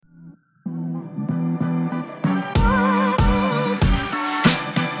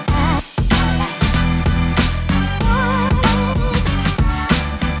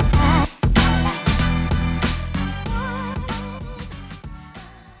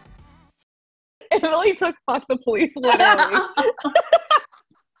Emily took fuck the police literally.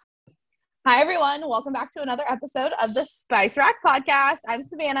 Hi, everyone. Welcome back to another episode of the Spice Rack Podcast. I'm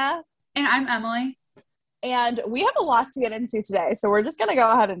Savannah. And I'm Emily. And we have a lot to get into today, so we're just going to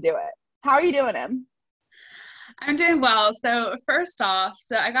go ahead and do it. How are you doing, Em? I'm doing well. So first off,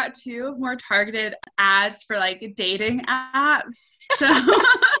 I got 2 more targeted ads for like dating apps. So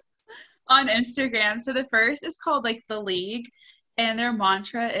on Instagram. So the first is called like The League, and their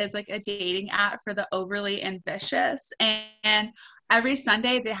mantra is like a dating app for the overly ambitious. And every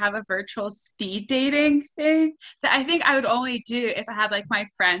Sunday they have a virtual speed dating thing that I think I would only do if I had like my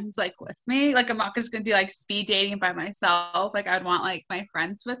friends like with me. Like I'm not just gonna do like speed dating by myself. Like I'd want like my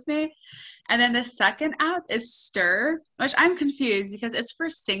friends with me. And then the second app is Stir, which I'm confused because it's for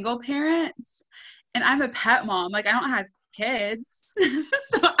single parents, and I'm a pet mom. Like I don't have kids.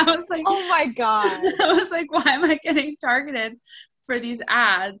 So I was like, oh my God. I was like, why am I getting targeted for these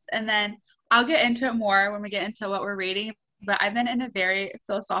ads? And then I'll get into it more when we get into what we're reading. But I've been in a very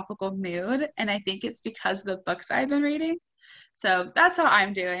philosophical mood, and I think it's because of the books I've been reading. So that's how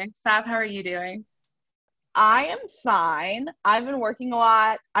I'm doing. Sav, how are you doing? I am fine. I've been working a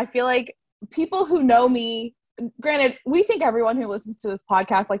lot. I feel like people who know me, granted, we think everyone who listens to this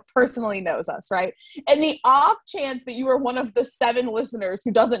podcast like personally knows us, right? And the off chance that you are one of the 7 listeners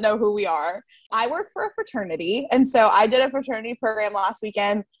who doesn't know who we are, I work for a fraternity. And so I did a fraternity program last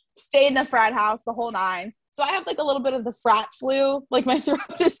weekend, stayed in a frat house, the whole 9. So I have like a little bit of the frat flu. Like my throat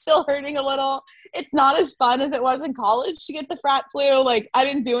is still hurting a little. It's not as fun as it was in college to get the frat flu. Like I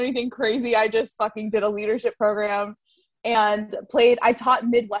didn't do anything crazy. I just fucking did a leadership program and I taught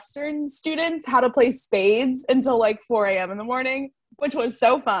Midwestern students how to play spades until like 4 a.m. in the morning, which was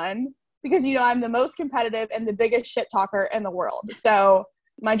so fun because, you know, I'm the most competitive and the biggest shit talker in the world. So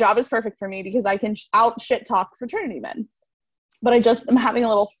my job is perfect for me because I can out shit talk fraternity men. But I'm having a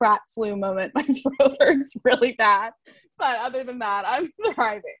little frat flu moment. My throat hurts really bad. But other than that, I'm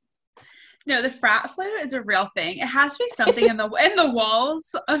thriving. No, the frat flu is a real thing. It has to be something in the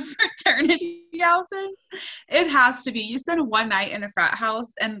walls of fraternity houses. It has to be. You spend one night in a frat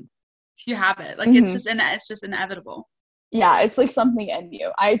house and you have it. Like it's just inevitable. Yeah, it's like something in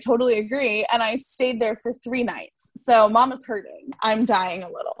you. I totally agree. And I stayed there for 3 nights. So mama's hurting. I'm dying a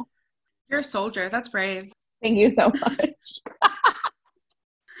little. You're a soldier. That's brave. Thank you so much.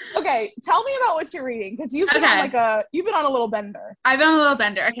 Okay, tell me about what you're reading because you've been on a little bender. I've been on a little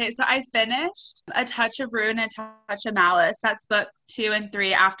bender. Okay, so I finished A Touch of Ruin and A Touch of Malice. That's book 2 and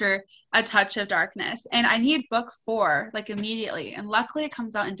 3 after A Touch of Darkness. And I need book 4 like immediately. And luckily it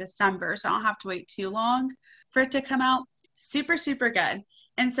comes out in December, so I don't have to wait too long for it to come out. Super, super good.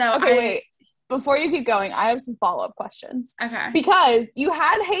 And so wait. Before you keep going, I have some follow-up questions. Okay. Because you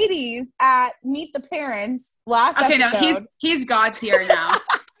had Hades at Meet the Parents last episode. Okay, no, he's God tier now.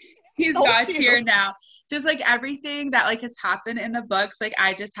 He's God tier now. Just like everything that like has happened in the books, like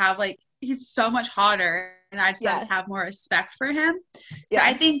I just have like, he's so much hotter and I just have more respect for him. So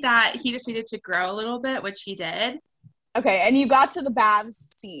I think that he just needed to grow a little bit, which he did. Okay, and you got to the baths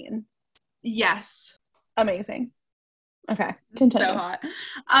scene. Yes. Amazing. Okay, continue. So hot.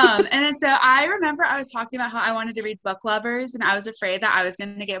 And then so I remember I was talking about how I wanted to read Book Lovers and I was afraid that I was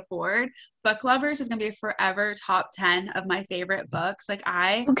going to get bored. Book Lovers is going to be forever top 10 of my favorite books. Like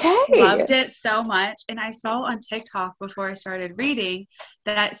I loved it so much. And I saw on TikTok before I started reading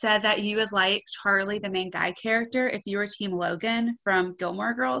that said that you would like Charlie, the main guy character, if you were Team Logan from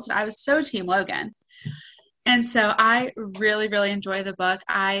Gilmore Girls. And I was so Team Logan. And so I really, really enjoy the book.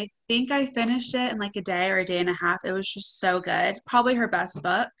 I think I finished it in like a day or a day and a half. It was just so good. Probably her best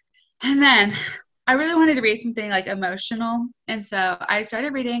book. And then I really wanted to read something like emotional. And so I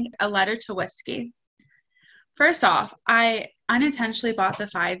started reading A Letter to Whiskey. First off, I unintentionally bought the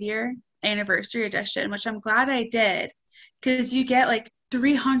 5-year anniversary edition, which I'm glad I did because you get like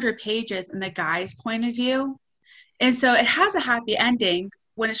 300 pages in the guy's point of view. And so it has a happy ending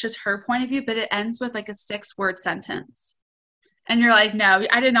when it's just her point of view, but it ends with like a 6-word sentence. And you're like, no,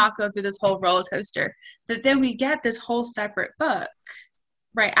 I did not go through this whole roller coaster. But then we get this whole separate book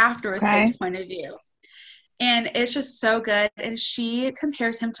right after with his point of view. And it's just so good. And she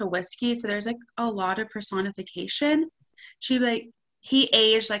compares him to whiskey. So there's like a lot of personification. He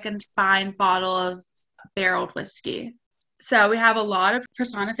aged like a fine bottle of barreled whiskey. So we have a lot of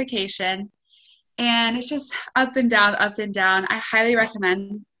personification. And it's just up and down, up and down. I highly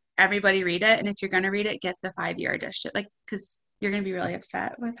recommend everybody read it. And if you're going to read it, get the 5-year edition. Like, because you're going to be really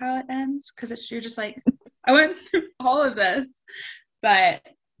upset with how it ends. Because you're just like, I went through all of this. But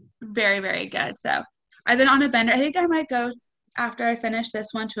very, very good. So I've been on a bender. I think I might go, after I finish this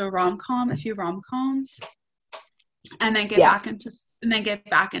one, to a few rom-coms. And then get back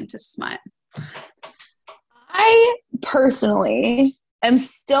into smut. I personally am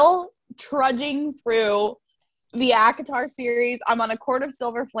still trudging through the ACOTAR series. I'm on A Court of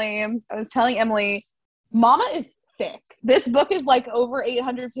Silver Flames. I was telling Emily, Mama is thick. This book is like over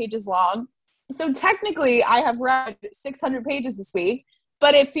 800 pages long. So technically, I have read 600 pages this week,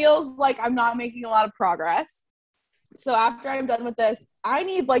 but it feels like I'm not making a lot of progress. So after I'm done with this, I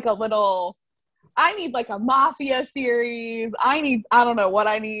need like a mafia series. I don't know what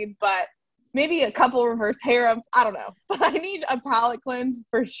I need, but maybe a couple reverse harems. I don't know. But I need a palate cleanse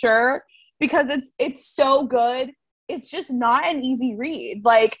for sure because it's so good. It's just not an easy read.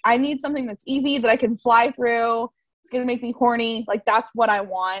 Like, I need something that's easy that I can fly through. It's going to make me horny. Like, that's what I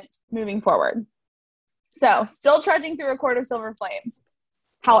want moving forward. So, still trudging through A Court of Silver Flames.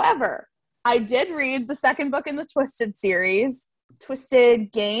 However, I did read the second book in the Twisted series,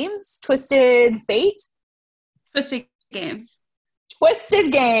 Twisted Games, Twisted Fate. Twisted Games.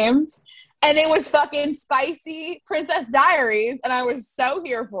 Twisted Games. And it was fucking spicy Princess Diaries, and I was so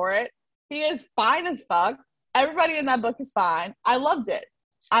here for it. He is fine as fuck. Everybody in that book is fine. I loved it.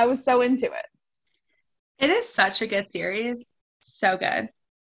 I was so into it. It is such a good series. So good.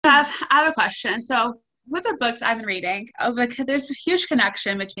 I have a question. So with the books I've been reading, there's a huge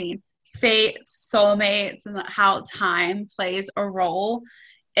connection between fate, soulmates, and how time plays a role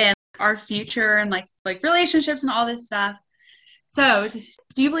in our future and like relationships and all this stuff. So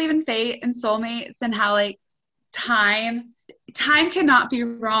do you believe in fate and soulmates and how like time cannot be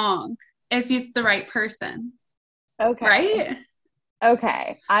wrong if it's the right person? Okay. Right?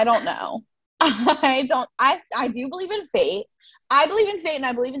 Okay. I don't know. I do believe in fate. I believe in fate and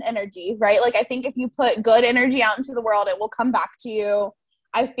I believe in energy, right? Like, I think if you put good energy out into the world, it will come back to you.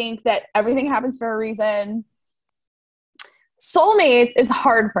 I think that everything happens for a reason. Soulmates is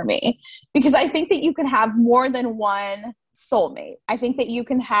hard for me because I think that you can have more than one soulmate. I think that you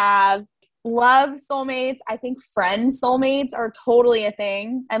can have love soulmates. I think friend soulmates are totally a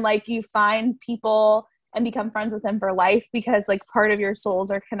thing. And like, you find people and become friends with them for life because like part of your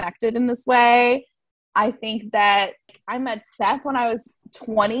souls are connected in this way. I think that I met Seth when I was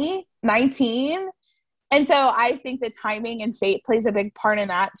 19. And so I think that timing and fate plays a big part in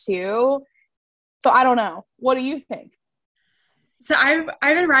that too. So I don't know. What do you think? So I've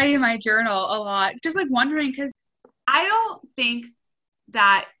been writing in my journal a lot, just like wondering, because I don't think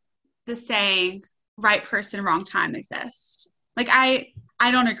that the saying right person, wrong time exists. Like I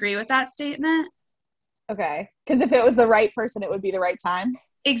don't agree with that statement. Okay. Because if it was the right person, it would be the right time.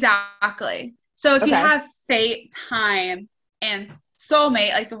 Exactly. So if you have fate, time, and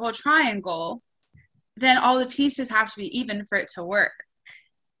soulmate, like the whole triangle, then all the pieces have to be even for it to work.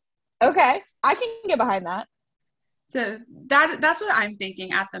 Okay. I can get behind that. So that's what I'm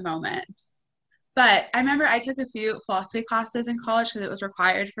thinking at the moment. But I remember I took a few philosophy classes in college because it was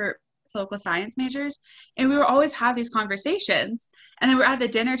required for political science majors. And we would always have these conversations. And then we were at the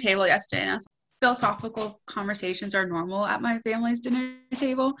dinner table yesterday, and I was like, philosophical conversations are normal at my family's dinner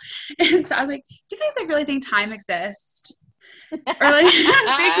table. And so I was like, do you guys like really think time exists? Or like,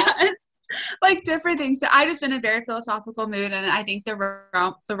 because like different things. So I just been in a very philosophical mood, and I think the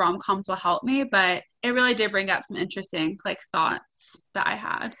rom-coms will help me, but it really did bring up some interesting like thoughts that I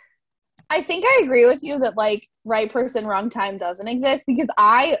had. I think I agree with you that like right person, wrong time doesn't exist because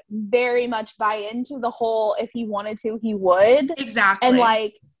I very much buy into the whole if he wanted to, he would. Exactly. And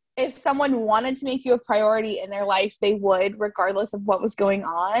like if someone wanted to make you a priority in their life, they would, regardless of what was going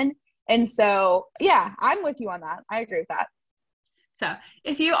on. And so, yeah, I'm with you on that. I agree with that. So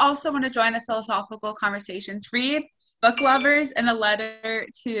if you also want to join the philosophical conversations, read Book Lovers and a Letter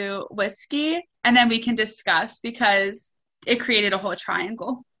to Whiskey, and then we can discuss because it created a whole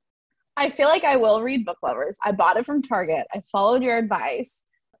triangle. I feel like I will read Book Lovers. I bought it from Target. I followed your advice.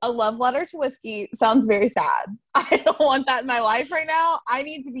 A love letter to whiskey sounds very sad. I don't want that in my life right now. I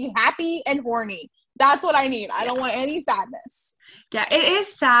need to be happy and horny. That's what I need. I don't want any sadness. Yeah, it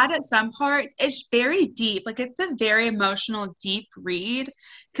is sad at some parts. It's very deep. Like, it's a very emotional, deep read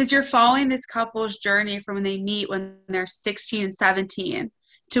because you're following this couple's journey from when they meet when they're 16 and 17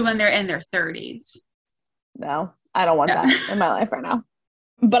 to when they're in their 30s. No, I don't want that in my life right now.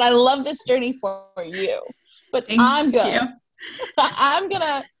 But I love this journey for you. But I'm good. I'm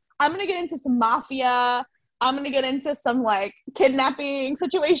gonna get into some mafia. I'm gonna get into some like kidnapping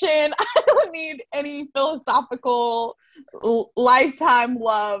situation. I don't need any philosophical lifetime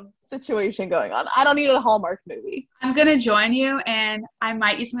love situation going on. I don't need a Hallmark movie. I'm gonna join you, and I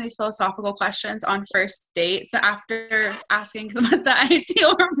might use some of these philosophical questions on first date. So after asking about the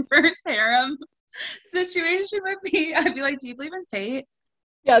ideal reverse harem situation would be, I'd be like, do you believe in fate?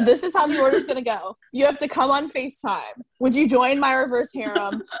 Yeah, this is how the order's going to go. You have to come on FaceTime. Would you join my reverse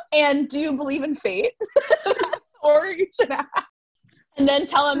harem? And do you believe in fate? That's the order you should have. And then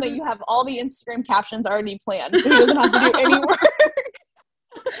tell him that you have all the Instagram captions already planned, so he doesn't have to do any work.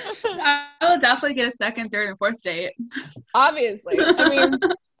 I will definitely get a second, third, and fourth date. Obviously. I mean,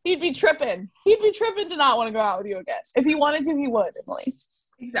 he'd be tripping. He'd be tripping to not want to go out with you again. If he wanted to, he would, Emily.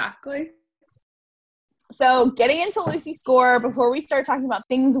 Exactly. So getting into Lucy Score, before we start talking about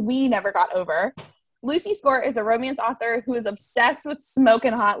things we never got over, Lucy Score is a romance author who is obsessed with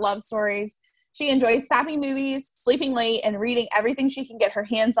smoking hot love stories. She enjoys sappy movies, sleeping late, and reading everything she can get her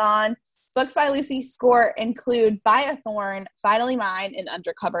hands on. Books by Lucy Score include By a Thorn, Finally Mine, and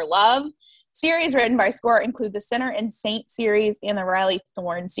Undercover Love. Series written by Score include the Sinner and Saint series and the Riley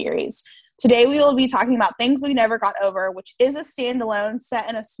Thorne series. Today we will be talking about Things We Never Got Over, which is a standalone set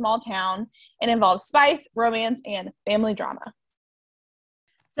in a small town and involves spice, romance, and family drama.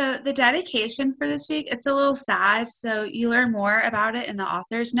 So the dedication for this week, it's a little sad. So you learn more about it in the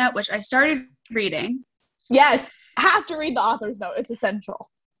author's note, which I started reading. Yes, have to read the author's note. It's essential.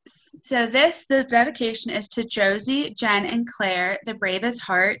 So the dedication is to Josie, Jen, and Claire, the bravest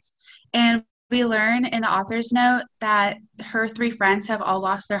hearts. And we learn in the author's note that her 3 friends have all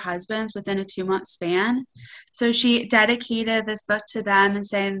lost their husbands within a 2-month span. So she dedicated this book to them and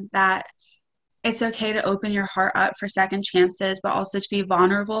saying that it's okay to open your heart up for second chances, but also to be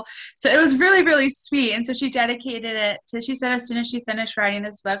vulnerable. So it was really, really sweet. And so she dedicated it to, she said as soon as she finished writing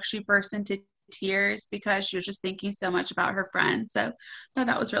this book, she burst into tears because she was just thinking so much about her friend. So I thought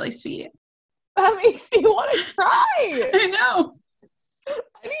that was really sweet. That makes me want to cry. I know.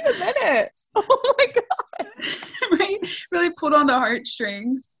 I need a minute. Oh my God. Right? Really pulled on the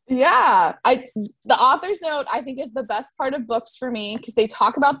heartstrings. Yeah. The author's note, I think, is the best part of books for me because they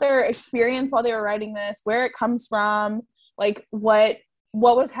talk about their experience while they were writing this, where it comes from, like what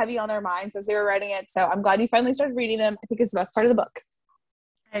was heavy on their minds as they were writing it. So I'm glad you finally started reading them. I think it's the best part of the book.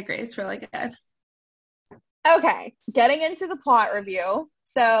 I agree. It's really good. Okay, getting into the plot review.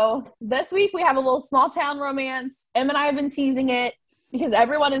 So this week we have a little small town romance. Em and I have been teasing it because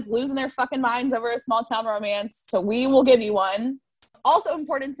everyone is losing their fucking minds over a small town romance. So we will give you one. Also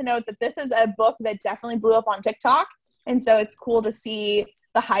important to note that this is a book that definitely blew up on TikTok. And so it's cool to see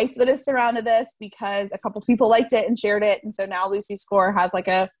the hype that is surrounded this because a couple people liked it and shared it. And so now Lucy Score has like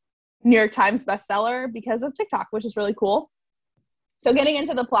a New York Times bestseller because of TikTok, which is really cool. So getting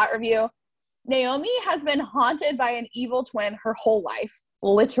into the plot review, Naomi has been haunted by an evil twin her whole life,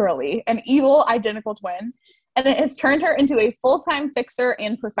 literally, an evil identical twin, and it has turned her into a full-time fixer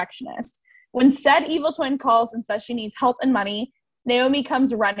and perfectionist. When said evil twin calls and says she needs help and money, Naomi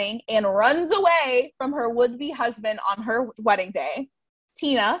comes running and runs away from her would-be husband on her wedding day.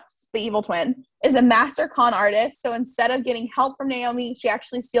 Tina, the evil twin, is a master con artist, so instead of getting help from Naomi, she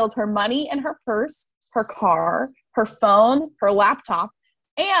actually steals her money and her purse, her car, her phone, her laptop,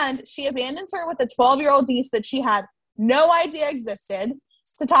 and she abandons her with a 12-year-old niece that she had no idea existed.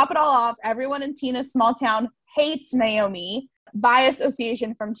 To top it all off, everyone in Tina's small town hates Naomi by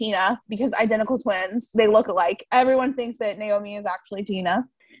association from Tina because identical twins, they look alike. Everyone thinks that Naomi is actually Tina.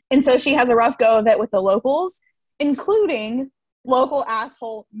 And so she has a rough go of it with the locals, including local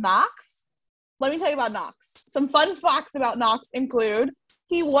asshole Knox. Let me tell you about Knox. Some fun facts about Knox include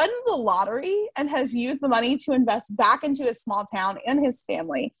he won the lottery and has used the money to invest back into his small town and his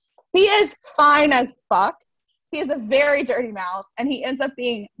family. He is fine as fuck. He has a very dirty mouth, and he ends up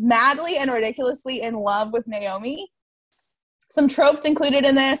being madly and ridiculously in love with Naomi. Some tropes included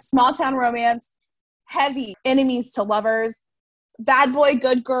in this: small town romance, heavy enemies to lovers, bad boy,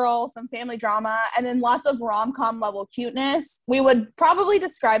 good girl, some family drama, and then lots of rom-com level cuteness. We would probably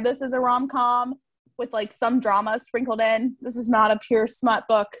describe this as a rom-com with like some drama sprinkled in. This is not a pure smut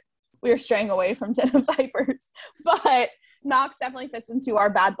book. We are straying away from Den of Vipers. But Knox definitely fits into our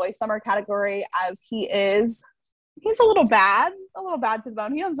bad boy summer category as he's a little bad to the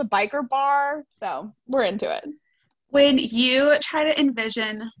bone. He owns a biker bar, so we're into it. When you try to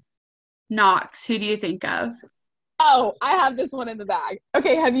envision Knox, who do you think of? Oh, I have this one in the bag.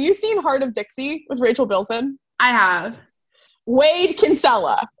 Okay, have you seen Heart of Dixie with Rachel Bilson? I have. Wade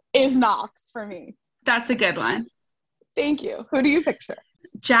Kinsella is Knox for me. That's a good one. Thank you. Who do you picture?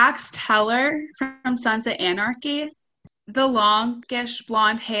 Jax Teller from Sons of Anarchy. The longish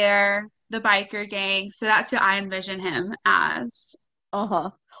blonde hair, the biker gang. So that's who I envision him as.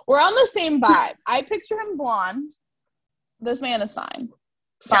 Uh-huh. We're on the same vibe. I picture him blonde. This man is fine.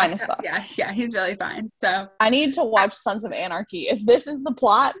 Fine as fuck. Yeah, he's really fine. So I need to watch Sons of Anarchy. If this is the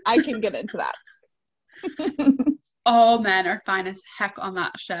plot, I can get into that. All men are fine as heck on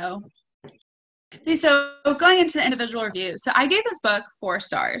that show. See, so going into the individual reviews, so I gave this book 4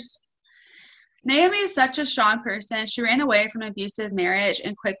 stars. Naomi is such a strong person. She ran away from an abusive marriage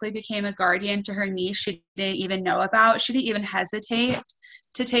and quickly became a guardian to her niece she didn't even know about. She didn't even hesitate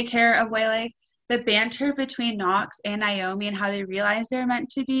to take care of Waylay. The banter between Knox and Naomi and how they realized they were meant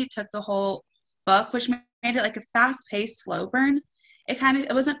to be took the whole book, which made it like a fast-paced slow burn.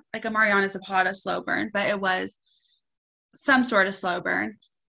 It wasn't like a Mariana Zapata slow burn, but it was some sort of slow burn.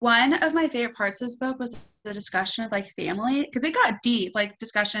 One of my favorite parts of this book was the discussion of like family, because it got deep, like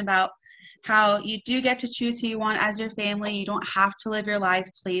discussion about how you do get to choose who you want as your family. You don't have to live your life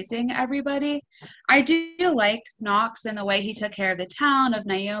pleasing everybody. I do like Knox and the way he took care of the town, of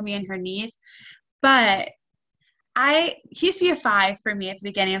Naomi and her niece, but he used to be a 5 for me at the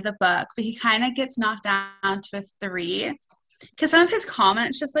beginning of the book, but he kind of gets knocked down to a 3 because some of his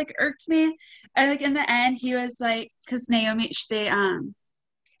comments just like irked me. And like in the end, he was like, because Naomi, they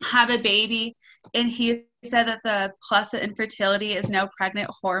have a baby, and he said that the plus of infertility is no pregnant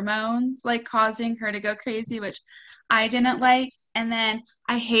hormones like causing her to go crazy, which I didn't like. And then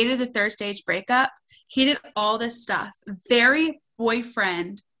I hated the 3rd stage breakup. He did all this stuff, very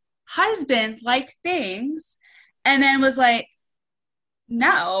boyfriend, husband like things, and then was like,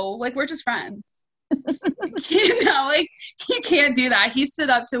 no, like we're just friends. Like he can't do that. He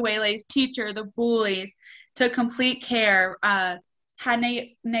stood up to Waylay's teacher, the bullies, took complete care, had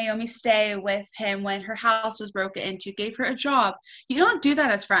Naomi stay with him when her house was broken into, gave her a job. You don't do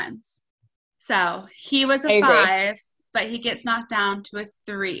that as friends. So he was a 5, but he gets knocked down to a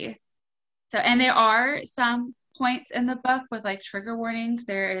 3. So, and there are some points in the book with like trigger warnings.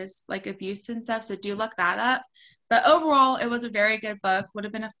 There is like abuse and stuff, so do look that up. But overall, it was a very good book. Would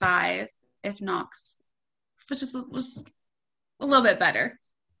have been a 5 if Knox was a little bit better.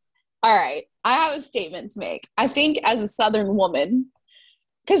 All right. I have a statement to make. I think as a Southern woman,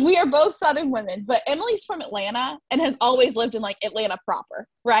 because we are both Southern women, but Emily's from Atlanta and has always lived in like Atlanta proper,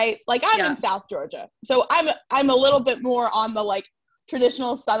 right? Like I'm in South Georgia. So I'm a little bit more on the like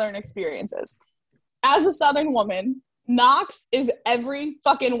traditional Southern experiences. As a Southern woman, Knox is every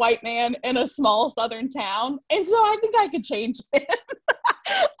fucking white man in a small Southern town. And so I think I could change him.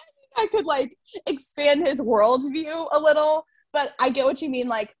 I could like expand his worldview a little, but I get what you mean.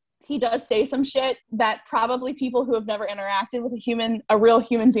 Like he does say some shit that probably people who have never interacted with a real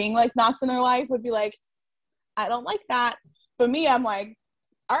human being like Knox in their life would be like, I don't like that. But me, I'm like,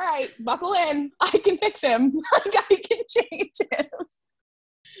 all right, buckle in. I can fix him. Like I can change him.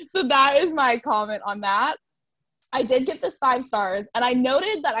 So that is my comment on that. I did give this 5 stars, and I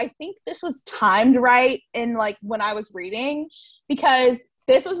noted that I think this was timed right in like when I was reading, because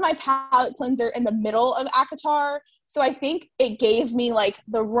this was my palate cleanser in the middle of ACOTAR. So I think it gave me like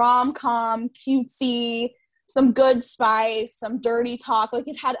the rom-com, cutesy, some good spice, some dirty talk. Like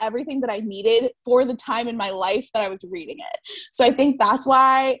it had everything that I needed for the time in my life that I was reading it. So I think that's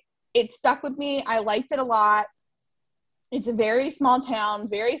why it stuck with me. I liked it a lot. It's a very small town,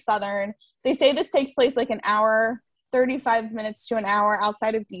 very Southern. They say this takes place like an hour, 35 minutes to an hour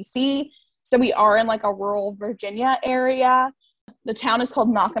outside of DC. So we are in like a rural Virginia area. The town is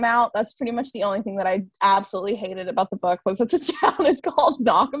called Knockemout. That's pretty much the only thing that I absolutely hated about the book, was that the town is called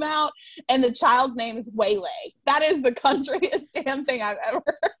Knockemout and the child's name is Waylay. That is the countryest damn thing I've ever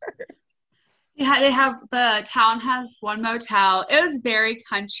heard. Yeah, the town has one motel. It was very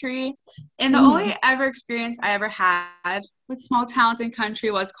country. And the only ever experience I ever had with small towns and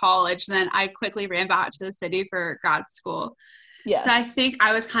country was college. Then I quickly ran back to the city for grad school. Yes. So I think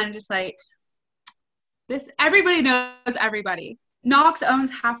I was kind of just like, everybody knows everybody. Knox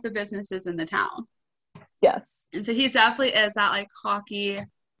owns half the businesses in the town. Yes. And so he definitely is that like cocky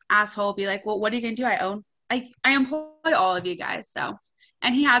asshole, be like, well, what are you going to do? I employ all of you guys. So,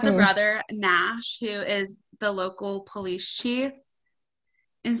 and he has a brother, Nash, who is the local police chief.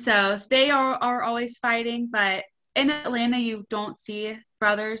 And so they are always fighting, but in Atlanta, you don't see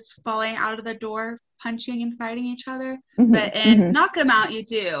brothers falling out of the door, punching and fighting each other. But in Knockemout, you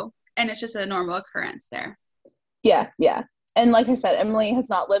do. And it's just a normal occurrence there. Yeah, yeah. And like I said, Emily has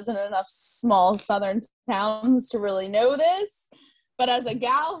not lived in enough small Southern towns to really know this. But as a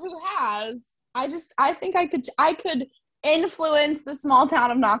gal who has, I think I could influence the small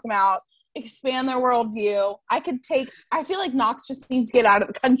town of Knockemout, expand their worldview. I feel like Knox just needs to get out of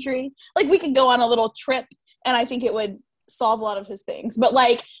the country. Like we could go on a little trip and I think it would solve a lot of his things. But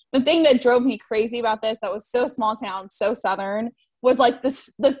like the thing that drove me crazy about this, that was so small town, so Southern, was like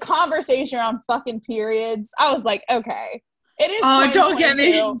the conversation around fucking periods. I was like, okay, it is. Oh, don't get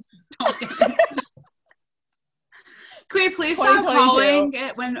me. Don't get me. Can we please stop calling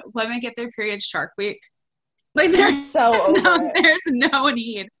it when women get their period Shark Week? Like there's no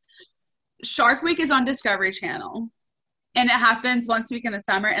need. Shark Week is on Discovery Channel. And it happens once a week in the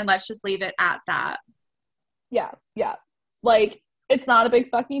summer, and let's just leave it at that. Yeah, yeah. Like, it's not a big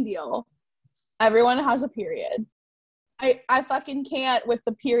fucking deal. Everyone has a period. I fucking can't with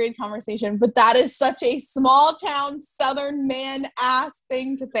the period conversation, but that is such a small town Southern man ass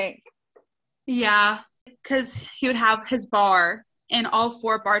thing to think. Yeah, because he would have his bar, and all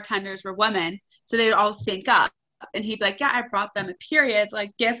 4 bartenders were women, so they would all sync up. And he'd be like, yeah, I brought them a period,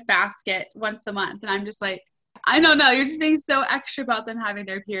 like, gift basket once a month. And I'm just like, I don't know. You're just being so extra about them having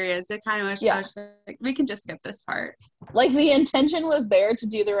their periods. It kind of was just like, we can just skip this part. Like, the intention was there to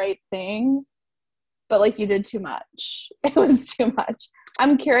do the right thing, but, like, you did too much. It was too much.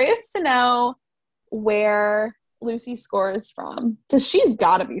 I'm curious to know where Lucy Score is from, because she's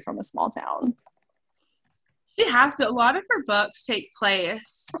got to be from a small town. She has to. A lot of her books take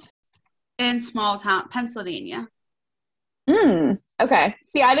place in small town Pennsylvania. Okay.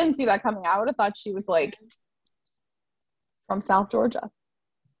 See, I didn't see that coming. I would have thought she was, like, from South Georgia.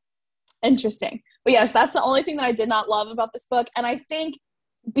 Interesting. But yes, that's the only thing that I did not love about this book. And I think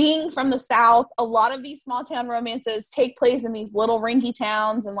being from the South, a lot of these small town romances take place in these little rinky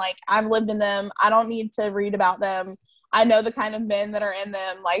towns, and, like, I've lived in them. I don't need to read about them. I know the kind of men that are in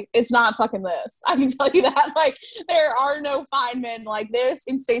them. Like, it's not fucking this. I can tell you that. Like, there are no fine men like this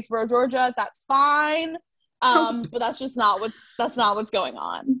in Statesboro, Georgia. That's fine. But that's just not what's going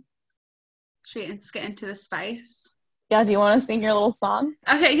on. Should we get into the spice? Yeah, do you want to sing your little song?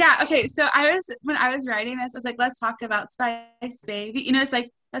 Okay, yeah, okay. So when I was writing this, I was like, let's talk about spice, baby. You know, it's like,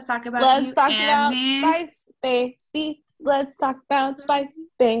 let's talk about me. Spice, baby. Let's talk about spice,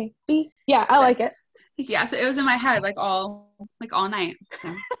 baby. Yeah, I like it. Yeah, so it was in my head like all night.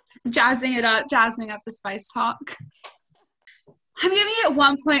 So. jazzing up the spice talk. I'm giving it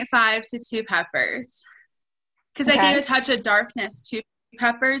 1.5 to 2 peppers. Because I gave a touch of darkness to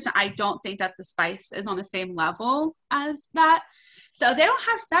peppers. I don't think that the spice is on the same level as that. So they don't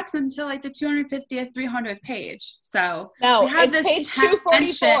have sex until like the 250th, 300th page. So no, it's page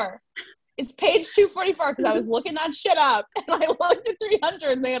 244. It's page 244 because I was looking that shit up and I looked at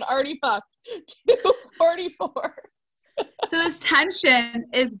 300 and they had already fucked 244. So this tension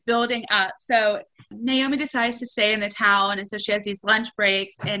is building up. So Naomi decides to stay in the town, and so she has these lunch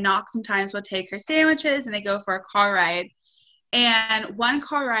breaks, and Knox sometimes will take her sandwiches and they go for a car ride. And one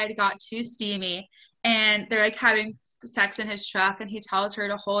car ride got too steamy, and they're like having sex in his truck, and he tells her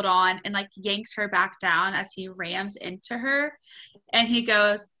to hold on and like yanks her back down as he rams into her. And he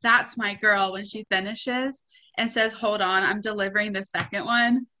goes, "That's my girl," when she finishes, and says, "Hold on, I'm delivering the second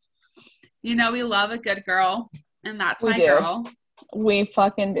one." You know, we love a good girl, and that's my girl. We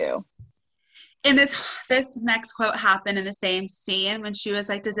fucking do. And this next quote happened in the same scene when she was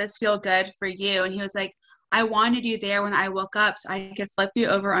like, "Does this feel good for you?" And he was like, "I wanted you there when I woke up so I could flip you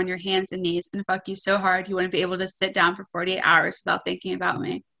over on your hands and knees and fuck you so hard you wouldn't be able to sit down for 48 hours without thinking about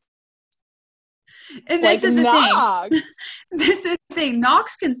me." And this is the thing. This is the thing.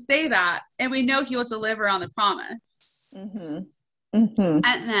 Knox can say that, and we know he will deliver on the promise. Mm-hmm. Mm-hmm.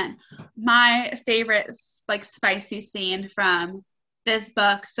 And then my favorite, like, spicy scene from this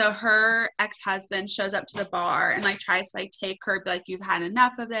book. So her ex-husband shows up to the bar and like tries to like take her, be like, "You've had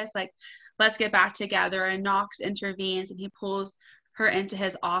enough of this. Like, let's get back together." And Knox intervenes and he pulls her into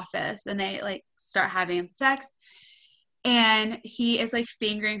his office and they like start having sex. And he is like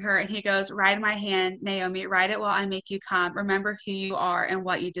fingering her and he goes, "Ride my hand, Naomi, ride it while I make you come. Remember who you are and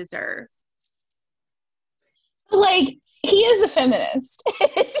what you deserve." Like, he is a feminist.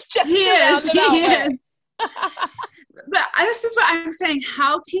 It's just he is. But this is what I'm saying.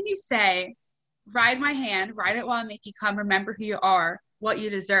 How can you say, "Ride my hand, ride it while I make you come, remember who you are, what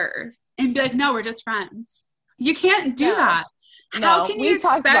you deserve," and be like, "No, we're just friends"? You can't do that. How can you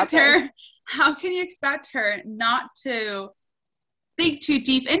expect her? How can you expect her not to think too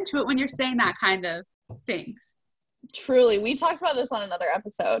deep into it when you're saying that kind of things? Truly, we talked about this on another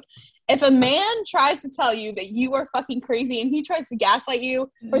episode. If a man tries to tell you that you are fucking crazy and he tries to gaslight you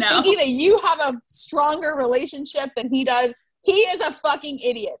for thinking that you have a stronger relationship than he does, he is a fucking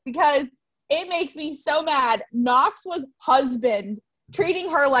idiot, because it makes me so mad. Knox was husband, treating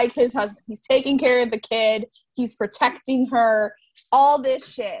her like his husband. He's taking care of the kid. He's protecting her, all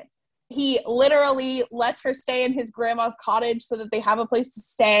this shit. He literally lets her stay in his grandma's cottage so that they have a place to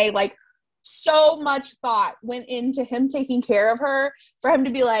stay. Like, so much thought went into him taking care of her for him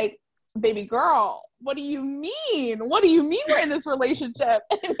to be like, "Baby girl, what do you mean? What do you mean we're in this relationship?"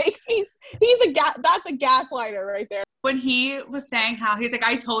 And it makes me, that's a gaslighter right there. When he was saying how he's like,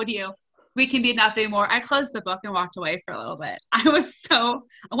 "I told you we can be nothing more," I closed the book and walked away for a little bit. I was so,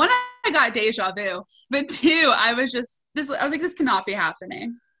 one, I got deja vu, but two, I was like, this cannot be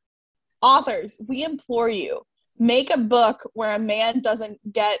happening. authors, we implore you, make a book where a man doesn't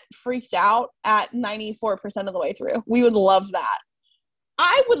get freaked out at 94% of the way through. We would love that.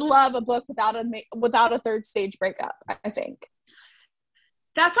 I would love a book without a third stage breakup, I think.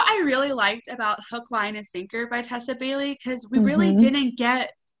 That's what I really liked about Hook, Line, and Sinker by Tessa Bailey, because we really didn't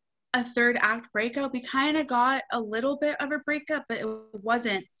get a third act breakup. We kind of got a little bit of a breakup, but it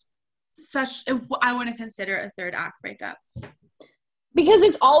wasn't I wouldn't consider a third act breakup. Because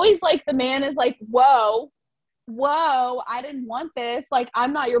it's always like the man is like, whoa, I didn't want this. Like,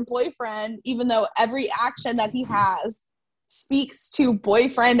 I'm not your boyfriend, even though every action that he has speaks to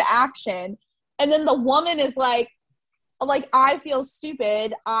boyfriend action. And then the woman is like, I feel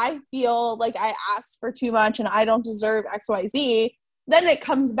stupid. I feel like I asked for too much and I don't deserve XYZ. Then it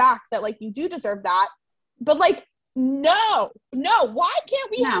comes back that, like, you do deserve that. But, like, no, why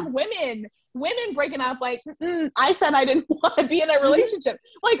can't we have women breaking up like, I said I didn't want to be in a relationship.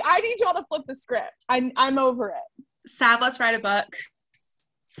 Like, I need y'all to flip the script. I'm over it. Sad, let's write a book.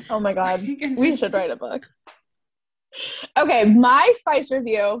 Oh my God. We should write a book. Okay, my spice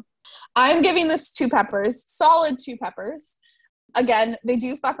review. I'm giving this 2 peppers, solid 2 peppers. Again, they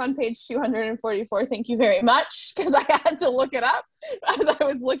do fuck on page 244. Thank you very much, because I had to look it up as I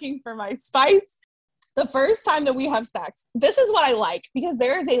was looking for my spice. The first time that we have sex, this is what I like, because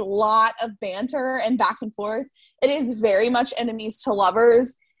there is a lot of banter and back and forth. It is very much enemies to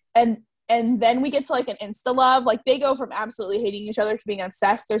lovers. And then we get to like an insta love. Like, they go from absolutely hating each other to being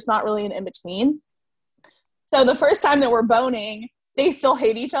obsessed. There's not really an in-between. So the first time that we're boning, they still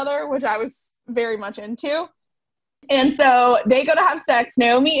hate each other, which I was very much into. And so they go to have sex.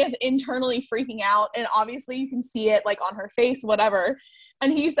 Naomi is internally freaking out, and obviously you can see it like on her face, whatever.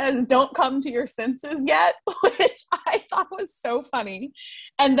 And he says, "Don't come to your senses yet," which I thought was so funny.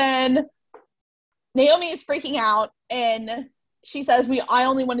 And then Naomi is freaking out, and she says, I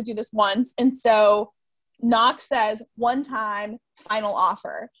only want to do this once. And so Knox says, "One time, final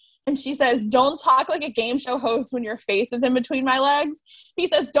offer." And she says, "Don't talk like a game show host when your face is in between my legs." He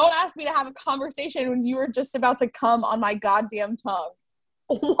says, "Don't ask me to have a conversation when you were just about to come on my goddamn tongue."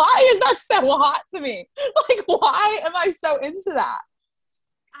 Why is that so hot to me? Like, why am I so into that?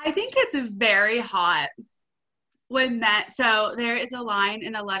 I think it's very hot so there is a line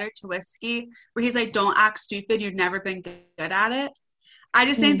in A Letter to Whiskey where he's like, "Don't act stupid. You've never been good at it." I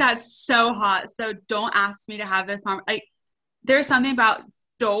just think that's so hot. So don't ask me to have this conversation. Like, there's something about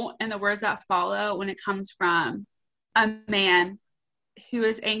don't and the words that follow when it comes from a man who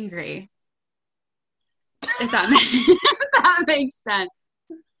is angry, if that makes sense.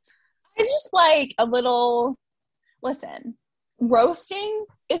 I just like a little, listen, roasting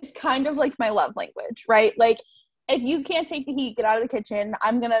is kind of like my love language, right? Like, if you can't take the heat, get out of the kitchen.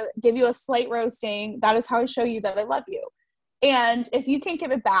 I'm going to give you a slight roasting. That is how I show you that I love you. And if you can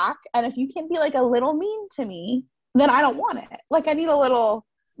give it back, and if you can be like a little mean to me, then I don't want it. Like, I need a little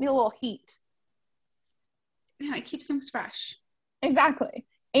heat. Yeah, it keeps things fresh. Exactly.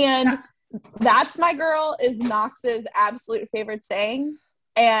 And that's my girl is Knox's absolute favorite saying.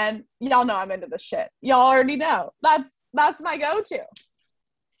 And y'all know I'm into this shit. Y'all already know. That's my go-to.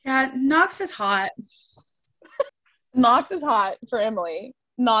 Yeah, Knox is hot. Knox is hot for Emily.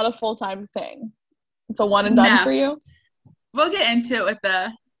 Not a full-time thing. It's a one and done for you. We'll get into it with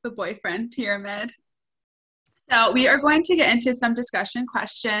the boyfriend pyramid. So we are going to get into some discussion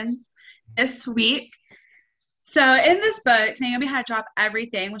questions this week. So in this book, Naomi had to drop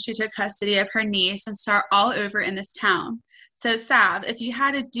everything when she took custody of her niece and start all over in this town. So Sav, if you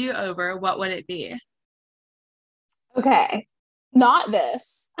had a do-over, what would it be? Okay. Not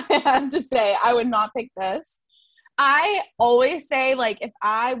this. I have to say, I would not pick this. I always say, like, if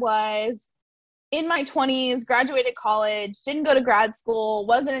I was in my 20s, graduated college, didn't go to grad school,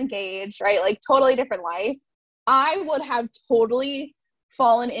 wasn't engaged, right? Like, totally different life. I would have totally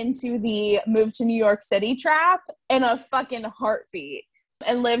fallen into the move to New York City trap in a fucking heartbeat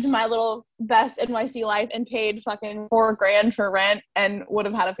and lived my little best NYC life and paid fucking $4,000 for rent and would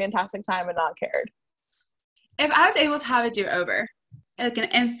have had a fantastic time and not cared. If I was able to have a do-over, like an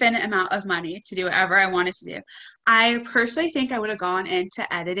infinite amount of money to do whatever I wanted to do, I personally think I would have gone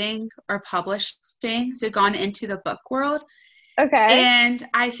into editing or publishing, so gone into the book world. Okay. And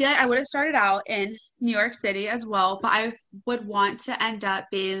I feel like I would have started out in New York City as well, but I would want to end up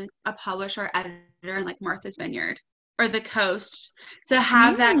being a publisher or editor in like Martha's Vineyard or the coast. So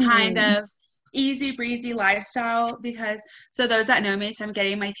have that kind of easy breezy lifestyle, because so those that know me, so I'm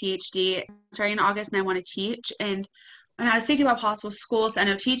getting my PhD starting in August and I want to teach. And when I was thinking about possible schools to end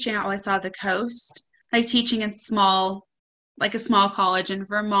up teaching, I always saw the coast, like teaching in a small college in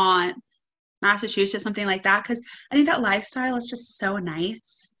Vermont, Massachusetts, something like that, because I think that lifestyle is just so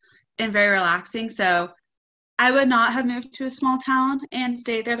nice. and very relaxing. So I would not have moved to a small town and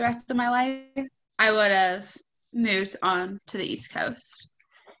stayed there the rest of my life. I would have moved on to the East Coast.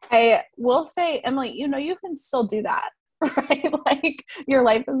 I will say, Emily, you know, you can still do that, right? Like, your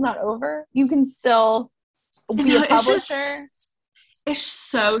life is not over. You can still be a publisher. It's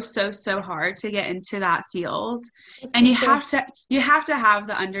so hard to get into that field. And you have to have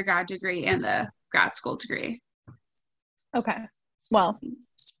the undergrad degree and the grad school degree. Okay. Well,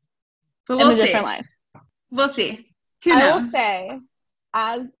 but we'll see. Different line. We'll see. I will say,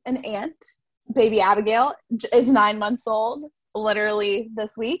 as an aunt, baby Abigail is 9 months old, literally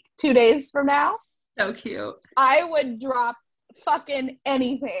this week, 2 days from now. So cute. I would drop fucking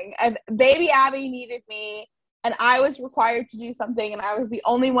anything. And baby Abby needed me, and I was required to do something, and I was the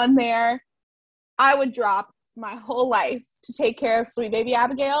only one there. I would drop my whole life to take care of sweet baby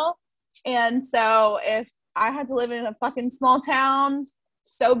Abigail. And so if I had to live in a fucking small town,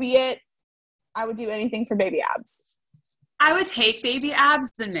 so be it. I would do anything for baby Abs. I would take baby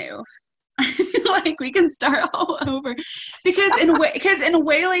Abs and move. Like, we can start all over. Because in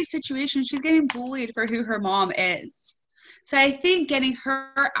Waylay's situation, she's getting bullied for who her mom is. So I think getting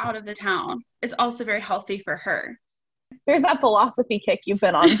her out of the town is also very healthy for her. There's that philosophy kick you've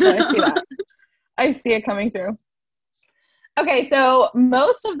been on, so I see that. I see it coming through. Okay, so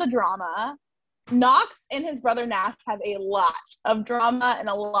most of the drama, Knox and his brother Nash have a lot of drama and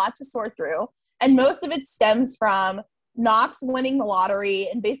a lot to sort through. And most of it stems from Knox winning the lottery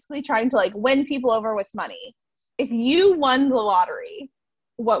and basically trying to, like, win people over with money. If you won the lottery,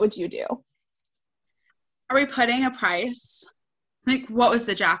 what would you do? Are we putting a price? Like, what was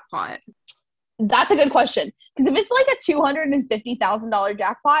the jackpot? That's a good question. Because if it's like a $250,000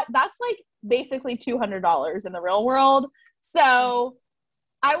 jackpot, that's like basically $200 in the real world. So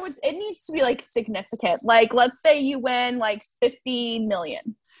it needs to be like significant. Like, let's say you win like 50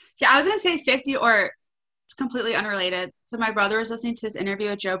 million. Yeah, I was going to say 50, or it's completely unrelated. So my brother was listening to this interview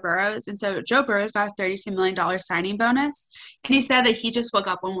with Joe Burrows. And so Joe Burrows got a $32 million signing bonus. And he said that he just woke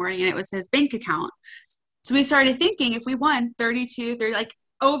up one morning and it was his bank account. So we started thinking, if we won 30, like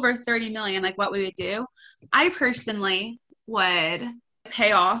over 30 million, like what we would do. I personally would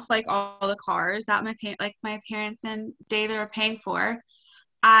pay off like all the cars that my parents and David are paying for.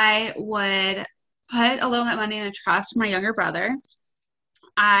 I would put a little bit of money in a trust for my younger brother.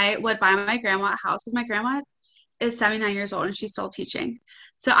 I would buy my grandma a house, because my grandma is 79 years old and she's still teaching.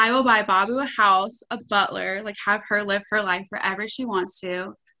 So I will buy Babu a house, a butler, like have her live her life wherever she wants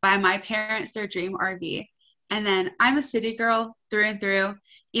to, buy my parents their dream RV. And then I'm a city girl through and through.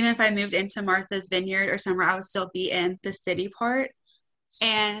 Even if I moved into Martha's Vineyard or somewhere, I would still be in the city part.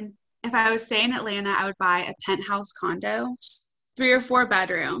 And if I was staying in Atlanta, I would buy a penthouse condo, 3 or 4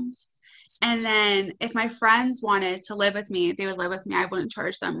 bedrooms. And then if my friends wanted to live with me, they would live with me. I wouldn't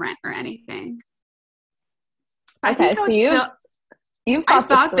charge them rent or anything. Okay, so you've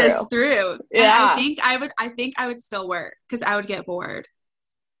thought this through. Yeah. And I think I would still work because I would get bored.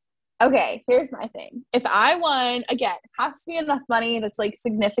 Okay, here's my thing. If I won, again, it has to be enough money that's like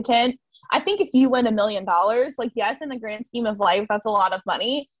significant. I think if you win $1 million, like, yes, in the grand scheme of life, that's a lot of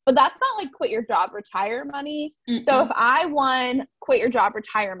money, but that's not like quit your job, retire money. Mm-mm. So if I won quit your job,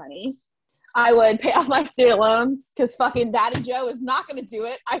 retire money, I would pay off my student loans, because fucking Daddy Joe is not going to do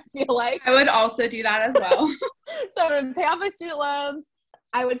it, I feel like. I would also do that as well. So I would pay off my student loans.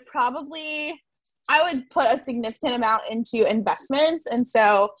 I would put a significant amount into investments. And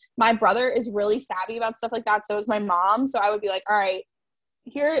so my brother is really savvy about stuff like that. So is my mom. So I would be like, all right,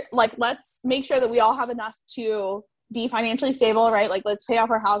 here, like, let's make sure that we all have enough to be financially stable, right? Like, let's pay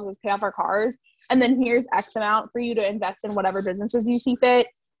off our houses, pay off our cars. And then here's X amount for you to invest in whatever businesses you see fit,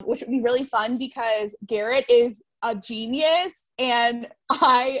 which would be really fun because Garrett is a genius and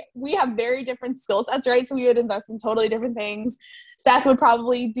we have very different skill sets, right? So we would invest in totally different things. Seth would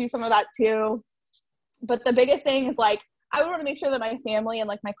probably do some of that too. But the biggest thing is, like, I would want to make sure that my family and,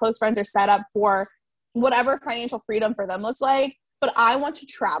 like, my close friends are set up for whatever financial freedom for them looks like. But I want to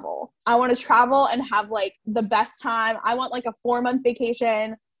travel. I want to travel and have, like, the best time. I want, like, a 4-month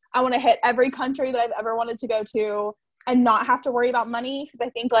vacation. I want to hit every country that I've ever wanted to go to and not have to worry about money. Because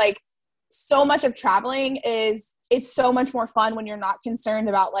I think, like, so much of traveling it's so much more fun when you're not concerned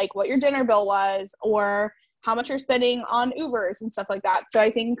about, like, what your dinner bill was or how much you're spending on Ubers and stuff like that. So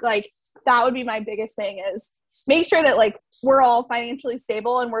I think, like, that would be my biggest thing, is make sure that, like, we're all financially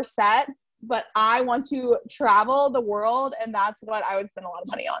stable and we're set, but I want to travel the world, and that's what I would spend a lot of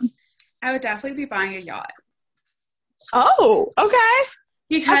money on. I would definitely be buying a yacht. Oh, okay.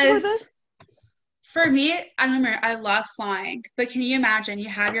 Because for me, I remember I love flying, but can you imagine you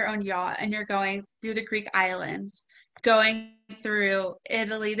have your own yacht and you're going through the Greek islands, going through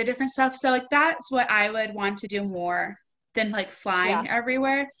Italy, the different stuff. So like that's what I would want to do more than like flying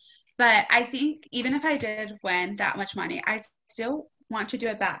everywhere. But I think even if I did win that much money, I still want to do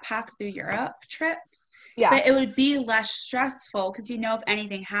a backpack through Europe trip. Yeah. But it would be less stressful because if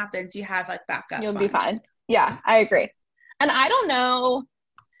anything happens, you have like backup You'll funds. be fine. Yeah, I agree. And I don't know.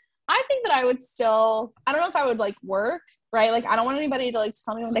 I think that I don't know if I would like work, right? Like I don't want anybody to like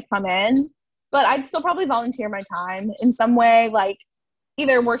tell me when to come in, but I'd still probably volunteer my time in some way, like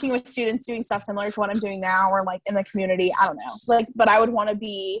either working with students doing stuff similar to what I'm doing now or like in the community. I don't know. Like, but I would want to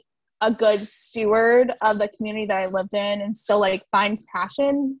be a good steward of the community that I lived in and still like find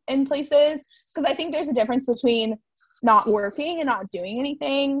passion in places. Because I think there's a difference between not working and not doing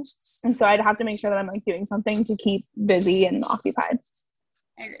anything. And so I'd have to make sure that I'm like doing something to keep busy and occupied.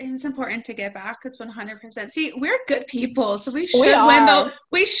 It's important to give back. It's 100%. See, we're good people, so we should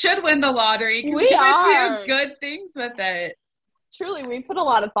win the lottery because we do good things with it. Truly, we put a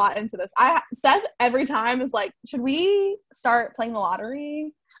lot of thought into this. Seth every time is like, should we start playing the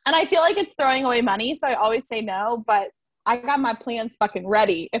lottery? And I feel like it's throwing away money, so I always say no, but I got my plans fucking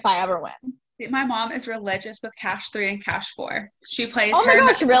ready if I ever win. My mom is religious with Cash 3 and Cash 4. She plays Oh my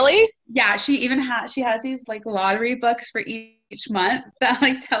gosh, really? Yeah, she has these like lottery books for each month that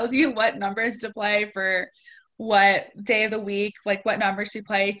like tells you what numbers to play for what day of the week, like what numbers to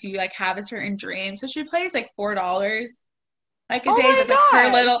play if you like have a certain dream. So she plays like $4 like a day. That's like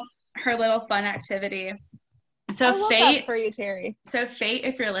her little fun activity. So I love that for you, Terry. So Fate,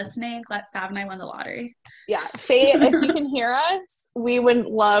 if you're listening, let Sav and I win the lottery. Yeah, Fate, if you can hear us, we would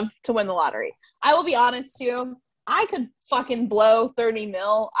love to win the lottery. I will be honest too, I could fucking blow 30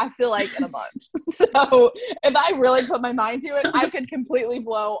 mil, I feel like, in a month. So if I really put my mind to it, I could completely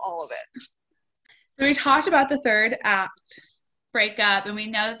blow all of it. So we talked about the third act breakup, and we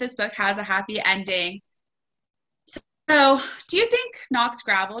know that this book has a happy ending. So, do you think Knox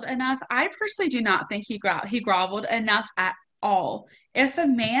groveled enough? I personally do not think he groveled enough at all. If a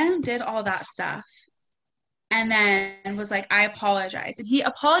man did all that stuff and then was like, I apologize, and he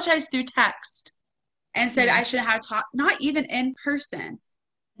apologized through text and said I shouldn't have talked, not even in person.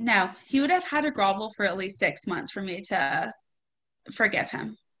 No, he would have had to grovel for at least 6 months for me to forgive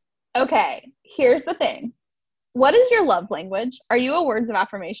him. Okay, here's the thing. What is your love language? Are you a words of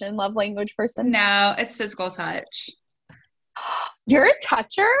affirmation love language person? No, it's physical touch. You're a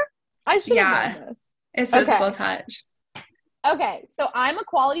toucher? I should have known this. It's physical touch. Okay, so I'm a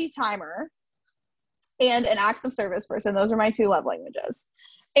quality timer and an acts of service person. Those are my two love languages.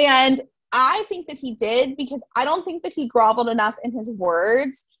 And I think that he did, because I don't think that he groveled enough in his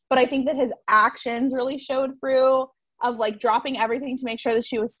words, but I think that his actions really showed through, of like dropping everything to make sure that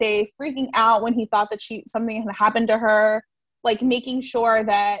she was safe, freaking out when he thought that something had happened to her, like making sure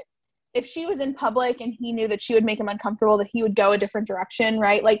that if she was in public and he knew that she would make him uncomfortable, that he would go a different direction,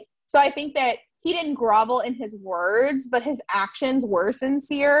 right? Like, so I think that he didn't grovel in his words, but his actions were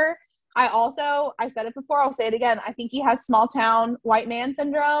sincere. I said it before, I'll say it again. I think he has small town white man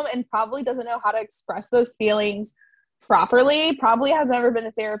syndrome and probably doesn't know how to express those feelings properly, probably has never been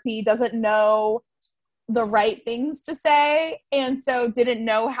to therapy, doesn't know the right things to say, and so didn't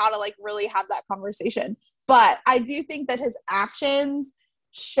know how to like really have that conversation. But I do think that his actions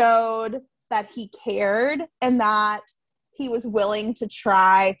showed that he cared and that he was willing to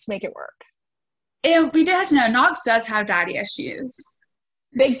try to make it work. And we did have to know Knox does have daddy issues.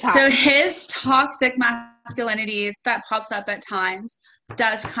 Big time. So his toxic masculinity that pops up at times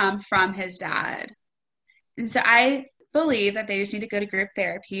does come from his dad. And so I believe that they just need to go to group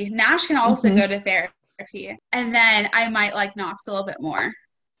therapy. Nash can also go to therapy. And then I might like Knox a little bit more.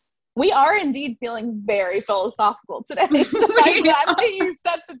 We are indeed feeling very philosophical today. So I'm glad that you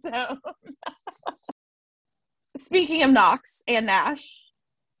set the tone. Speaking of Knox and Nash,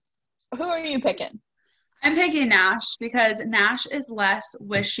 who are you picking? I'm picking Nash because Nash is less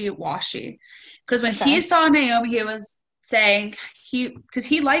wishy-washy. Because when he saw Naomi, he was saying because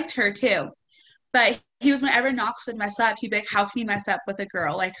he liked her too. But he was, whenever Knox would mess up, he'd be like, how can you mess up with a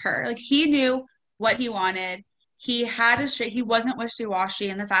girl like her? Like, he knew what he wanted. He had he wasn't wishy-washy,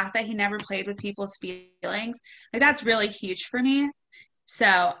 and the fact that he never played with people's feelings, like, that's really huge for me.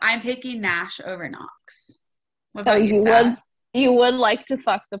 So I'm picking Nash over Knox. What so you would like to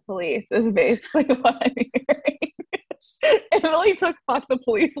fuck the police is basically what I'm hearing. Emily took fuck the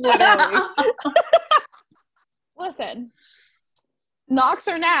police literally. Listen, Knox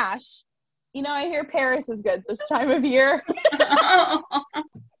or Nash, I hear Paris is good this time of year.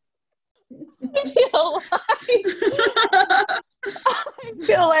 I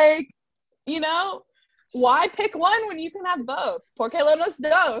feel like, why pick one when you can have both? Porque los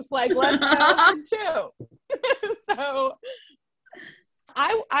dos. Like, let's go for two. So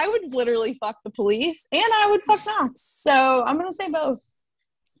I would literally fuck the police and I would fuck Knox. So I'm gonna say both.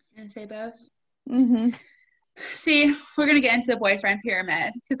 You're gonna say both? Mm-hmm. See, we're going to get into the boyfriend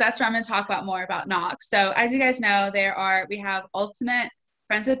pyramid because that's where I'm going to talk about more about Knox. So as you guys know, we have ultimate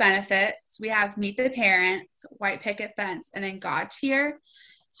friends with benefits, we have meet the parents, white picket fence, and then God tier.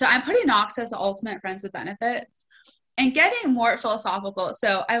 So I'm putting Knox as the ultimate friends with benefits and getting more philosophical.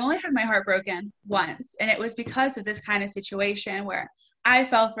 So I only had my heart broken once, and it was because of this kind of situation where I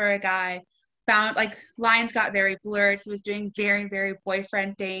fell for a guy, found like lines got very blurred. He was doing very, very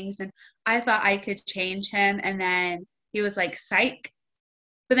boyfriend things, and I thought I could change him, and then he was like, psych.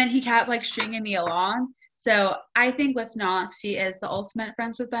 But then he kept like stringing me along. So I think with Knox, he is the ultimate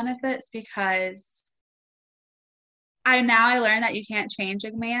friends with benefits because I learned that you can't change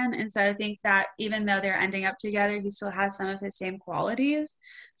a man. And so I think that even though they're ending up together, he still has some of his same qualities.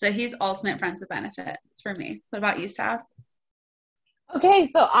 So he's ultimate friends with benefits for me. What about you, Saf? Okay,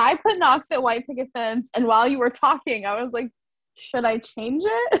 so I put Knox at white picket fence, and while you were talking, I was like, should I change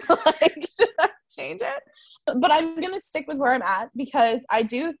it? Should I change it? But I'm going to stick with where I'm at because I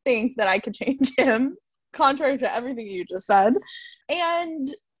do think that I could change him, contrary to everything you just said. And,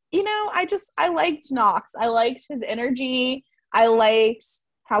 I liked Knox. I liked his energy. I liked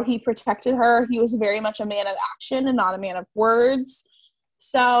how he protected her. He was very much a man of action and not a man of words.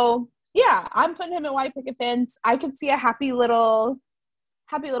 So, yeah, I'm putting him at white picket fence. I could see a happy little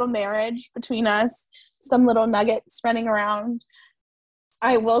marriage between us, some little nuggets running around.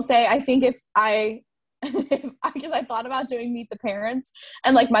 I will say, I think because I thought about doing meet the parents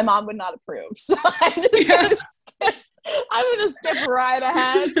and like my mom would not approve. So I'm going to skip right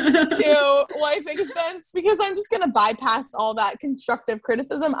ahead to white picket fence because I'm just going to bypass all that constructive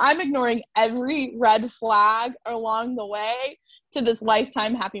criticism. I'm ignoring every red flag along the way to this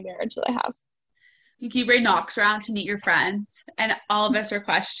lifetime happy marriage that I have. You keep bringing Knox around to meet your friends, and all of us are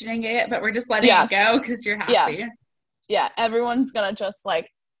questioning it, but we're just letting it go because you're happy. Yeah, everyone's gonna just like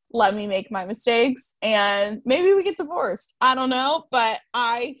let me make my mistakes, and maybe we get divorced. I don't know, but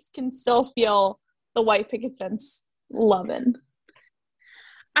I can still feel the white picket fence loving.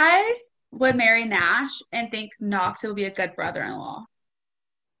 I would marry Nash and think Knox will be a good brother-in-law.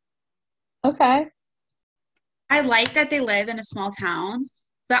 Okay. I like that they live in a small town.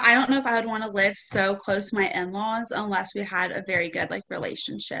 But I don't know if I would want to live so close to my in-laws unless we had a very good like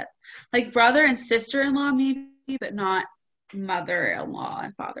relationship. Like brother and sister-in-law maybe, but not mother-in-law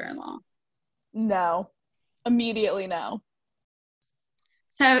and father-in-law. No. Immediately no.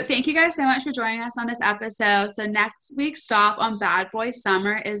 So thank you guys so much for joining us on this episode. So next week's stop on Bad Boy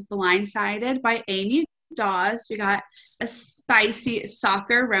Summer is Blindsided by Amy Dawes. We got a spicy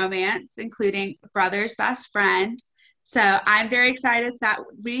soccer romance, including brother's best friend. So I'm very excited that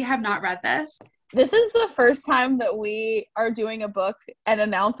we have not read this. This is the first time that we are doing a book and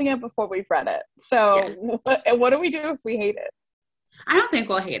announcing it before we've read it. So what do we do if we hate it? I don't think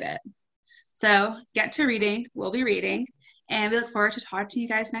we'll hate it. So get to reading. We'll be reading. And we look forward to talking to you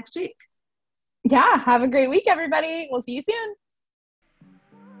guys next week. Yeah. Have a great week, everybody. We'll see you soon.